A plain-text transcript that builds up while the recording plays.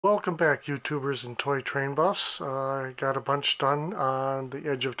Welcome back, YouTubers and toy train buffs. I got a bunch done on the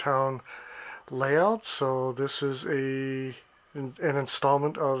edge of town layout, so this is an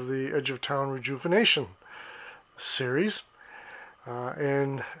installment of the Edge of Town Rejuvenation series.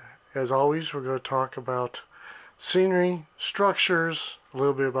 And as always, we're going to talk about scenery, structures, a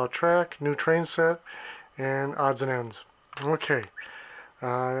little bit about track, new train set, and odds and ends. Okay,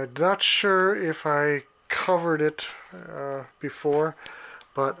 not sure if I covered it before,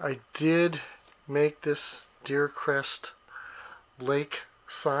 but I did make this Deer Crest Lake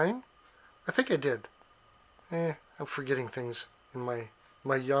sign. I think I did. I'm forgetting things in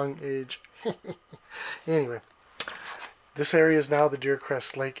my young age. Anyway, this area is now the Deer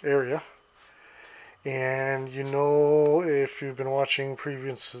Crest Lake area. And you know, if you've been watching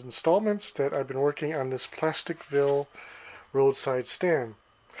previous installments, that I've been working on this Plasticville Roadside Stand.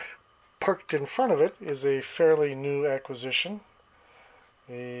 Parked in front of it is a fairly new acquisition.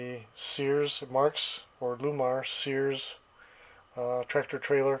 A Sears, Marx, or Lumar Sears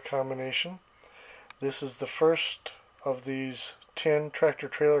tractor-trailer combination. This is the first of these 10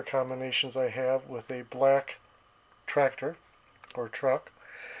 tractor-trailer combinations I have with a black tractor or truck,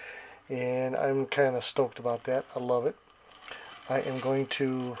 and I'm kind of stoked about that. I love it. I am going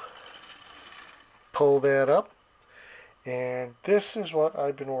to pull that up, and this is what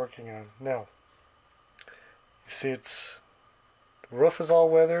I've been working on. Now, you see the roof is all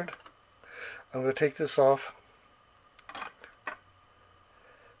weathered. I'm going to take this off.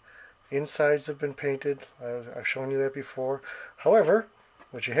 Insides have been painted. I've shown you that before. However,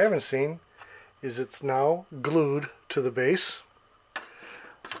 what you haven't seen is it's now glued to the base.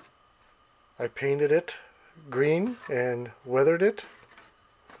 I painted it green and weathered it,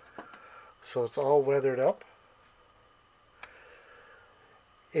 so it's all weathered up.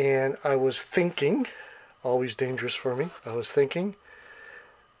 And I was thinking, always dangerous for me, I was thinking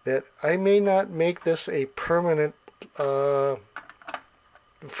that I may not make this a permanent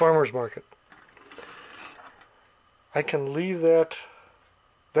farmer's market. I can leave that's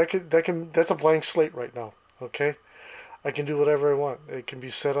a blank slate right now, okay? I can do whatever I want. It can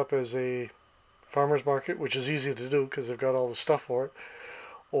be set up as a farmer's market, which is easy to do because they've got all the stuff for it,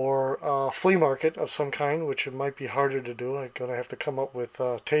 or a flea market of some kind, which it might be harder to do. I'm gonna have to come up with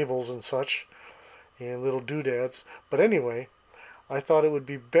tables and such and little doodads. But anyway, I thought it would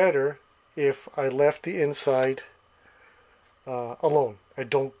be better if I left the inside alone. I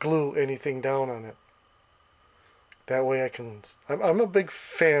don't glue anything down on it. That way I can... I'm a big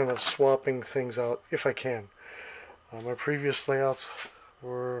fan of swapping things out if I can. My previous layouts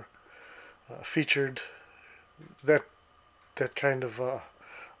were featured that kind of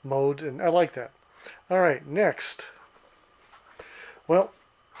mode, and I like that. Alright, next. Well,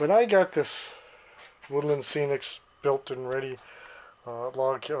 when I got this Woodland Scenics built and ready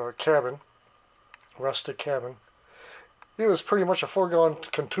log or cabin, rustic cabin, it was pretty much a foregone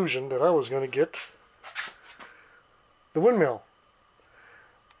conclusion that I was going to get the windmill.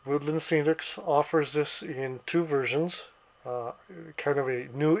 Woodland Scenics offers this in two versions, kind of a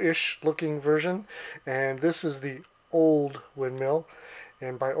new-ish looking version, and this is the old windmill.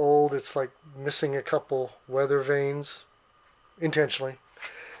 And by old, it's like missing a couple weather vanes intentionally.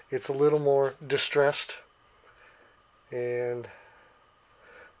 It's a little more distressed, and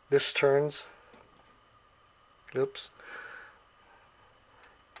this turns. Oops.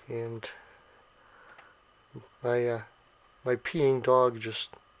 And my peeing dog just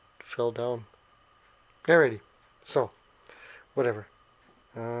fell down. Alrighty, so whatever.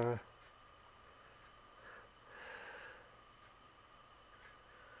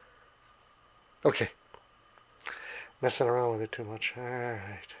 Okay, messing around with it too much.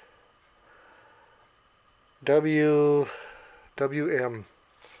 Alright. WM.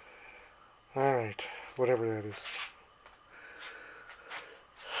 Alright, whatever that is.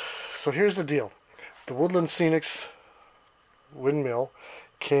 So here's the deal. The Woodland Scenics windmill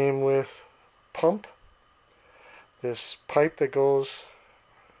came with pump, this pipe that goes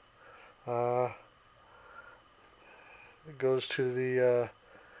to the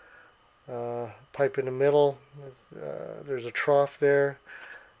pipe in the middle. There's a trough there.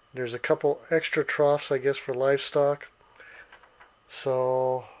 There's a couple extra troughs, I guess, for livestock.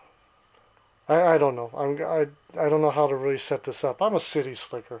 So I don't know. I don't know how to really set this up. I'm a city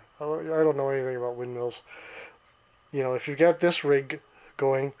slicker. I don't know anything about windmills. You know, if you've got this rig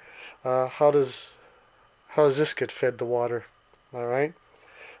going, how does this get fed the water? All right.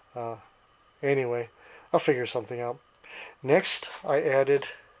 Anyway, I'll figure something out. Next, I added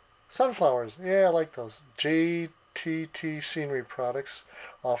sunflowers. Yeah, I like those. JTT Scenery Products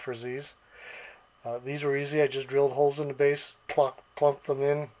offers these. These were easy. I just drilled holes in the base, plunked them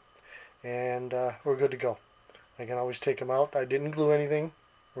in, and we're good to go. I can always take them out. I didn't glue anything.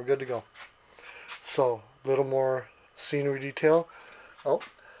 We're good to go. So, a little more scenery detail. Oh,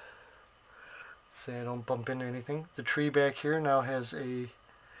 say I don't bump into anything. The tree back here now has a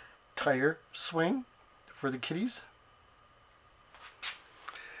tire swing for the kiddies.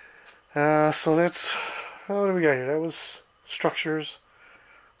 So that's, what do we got here? That was structures,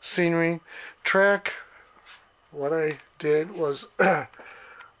 scenery, track. What I did was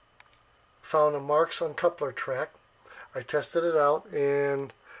found a Marx uncoupler track. I tested it out,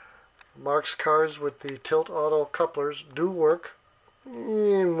 and Marx cars with the tilt auto couplers do work,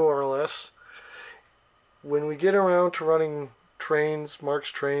 more or less. When we get around to running trains, Marx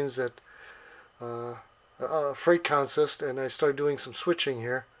trains at freight consist, and I start doing some switching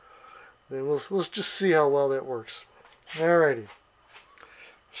here, then we'll just see how well that works. Alrighty.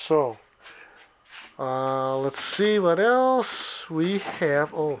 So, let's see what else we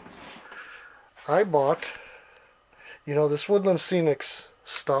have. Oh, I bought, you know, this Woodland Scenics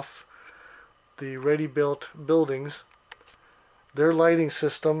stuff, the ready-built buildings. Their lighting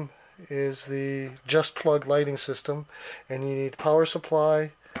system is the just plug lighting system, and you need power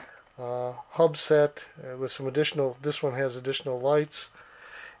supply, hub set with some additional, this one has additional lights,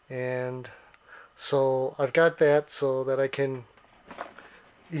 and so I've got that so that I can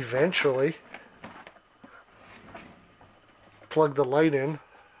eventually plug the light in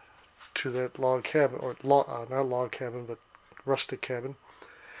to that log cabin, or not log cabin, but rustic cabin.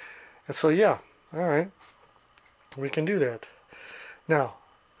 And so yeah, alright, we can do that. Now,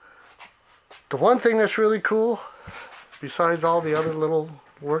 the one thing that's really cool, besides all the other little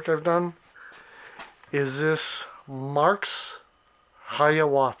work I've done, is this Marx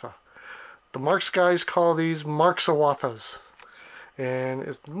Hiawatha. The Marx guys call these Marxawathas.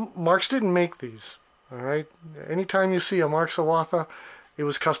 And Marx didn't make these. Alright? Anytime you see a Marxawatha, it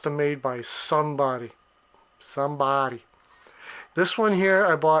was custom made by somebody. Somebody. This one here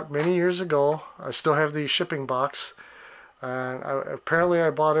I bought many years ago. I still have the shipping box. And apparently I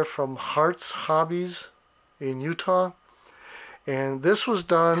bought it from Hart Hobbies in Utah. And this was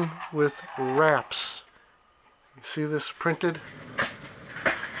done with wraps. You see this printed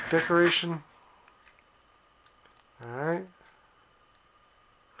decoration? Alright.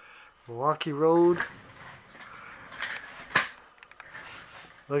 Milwaukee Road.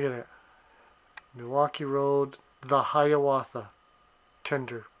 Look at it. Milwaukee Road, the Hiawatha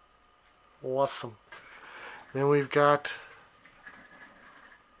tender. Awesome. Then we've got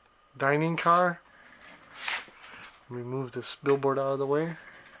dining car. Let me move this billboard out of the way.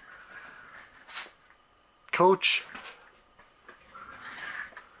 Coach.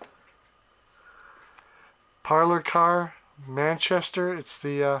 Parlor car, Manchester. It's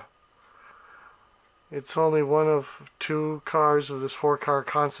the it's only one of two cars of this 4-car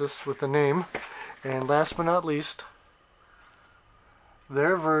consist with the name. And last but not least,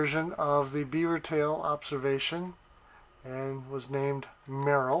 their version of the beaver tail observation, and was named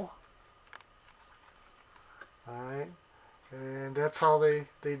Merrill. Alright, and that's how they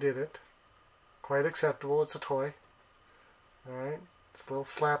did it. Quite acceptable. It's a toy. Alright, it's a little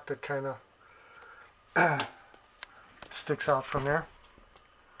flap that kind of sticks out from there.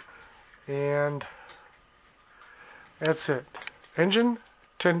 And that's it. Engine,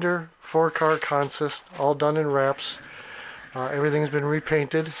 tender, 4-car consist, all done in wraps. Everything's been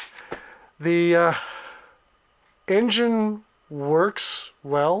repainted. The engine works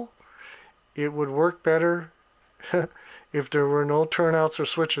well. It would work better if there were no turnouts or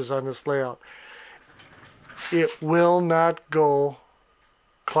switches on this layout. It will not go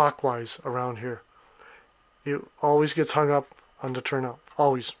clockwise around here. It always gets hung up on the turnout.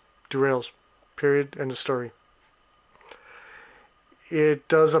 Always. Derails. Period. End of story. It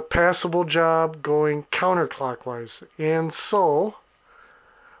does a passable job going counterclockwise. And so,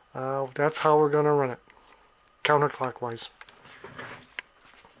 that's how we're going to run it. Counterclockwise.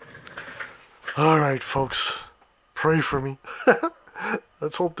 Alright, folks. Pray for me.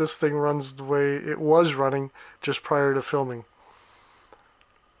 Let's hope this thing runs the way it was running just prior to filming.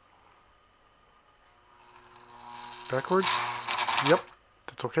 Backwards? Yep,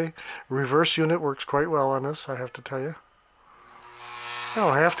 that's okay. Reverse unit works quite well on this, I have to tell you. I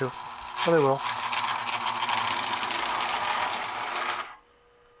don't have to, but I will.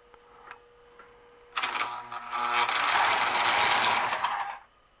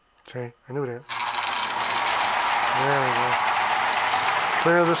 Okay, I knew that. There we go.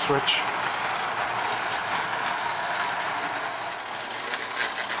 Clear the switch.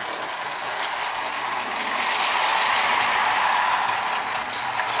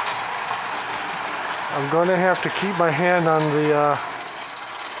 I'm going to have to keep my hand on the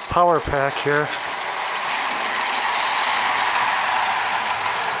power pack here.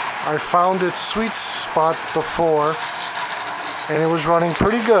 I found its sweet spot before, and it was running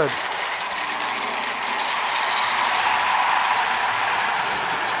pretty good.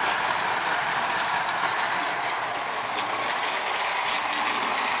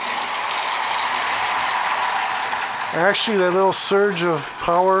 Actually, that little surge of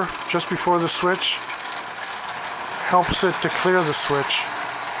power just before the switch helps it to clear the switch.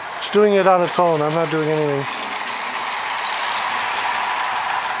 It's doing it on its own. I'm not doing anything.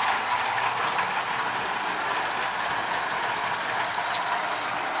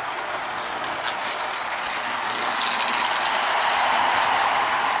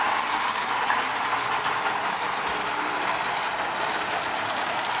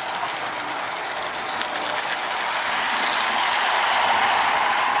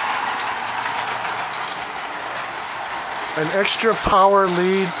 An extra power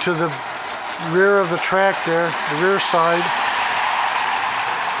lead to the rear of the track there, the rear side,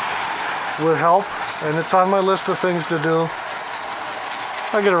 would help, and it's on my list of things to do.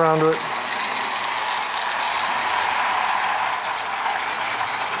 I'll get around to it.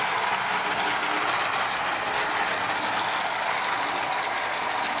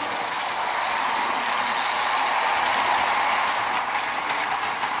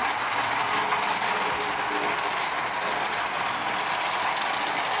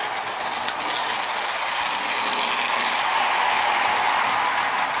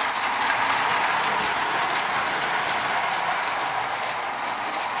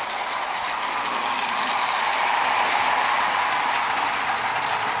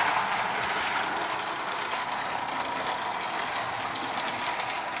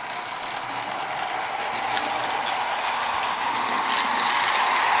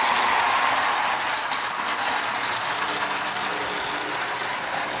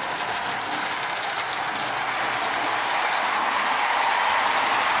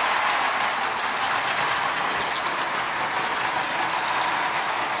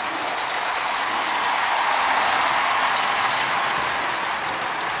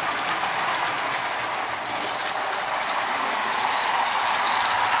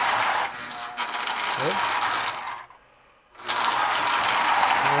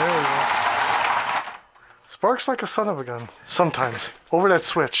 Sparks like a son of a gun sometimes over that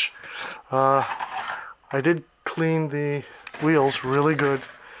switch. I did clean the wheels really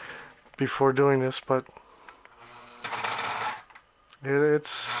before doing this, but it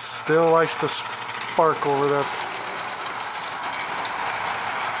still likes to spark over that.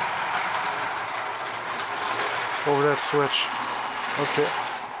 Over that switch. Okay,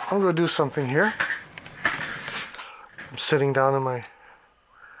 I'm going to do something here. I'm sitting down in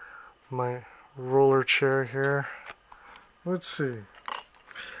my roller chair here. Let's see.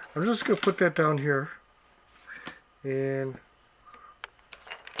 I'm just going to put that down here and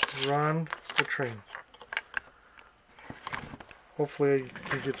run the train. Hopefully I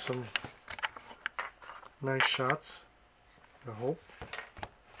can get some nice shots. I hope.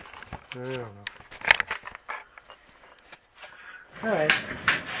 I don't know. Alright.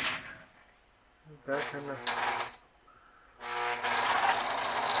 Back in the...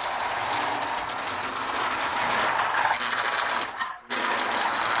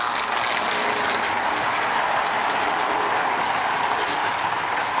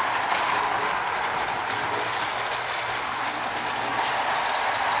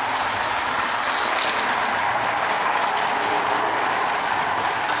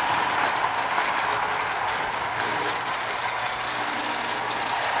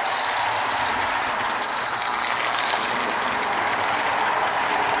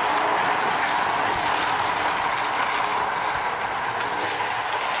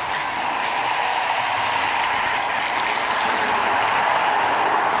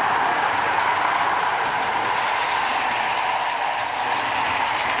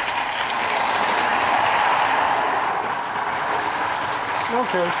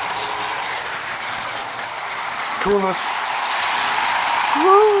 Okay. Coolness.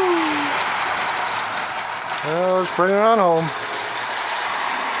 Woo! Well, let's bring it on home.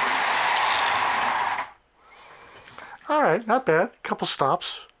 Alright, not bad. Couple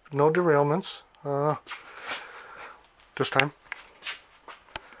stops. No derailments. This time.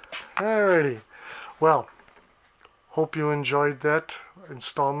 Alrighty. Well, hope you enjoyed that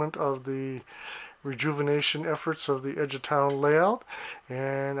installment of the rejuvenation efforts of the Edge of Town layout,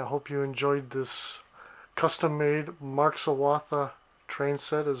 and I hope you enjoyed this custom-made Marxawatha train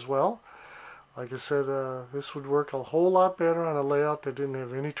set as well. Like I said, this would work a whole lot better on a layout that didn't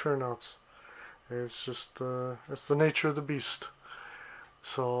have any turnouts, It's just it's the nature of the beast.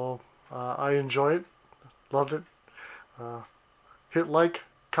 So I enjoy it, loved it. Hit like,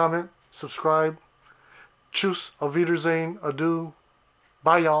 comment, subscribe. Tschüss, auf Wiedersehen, adieu,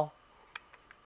 bye y'all.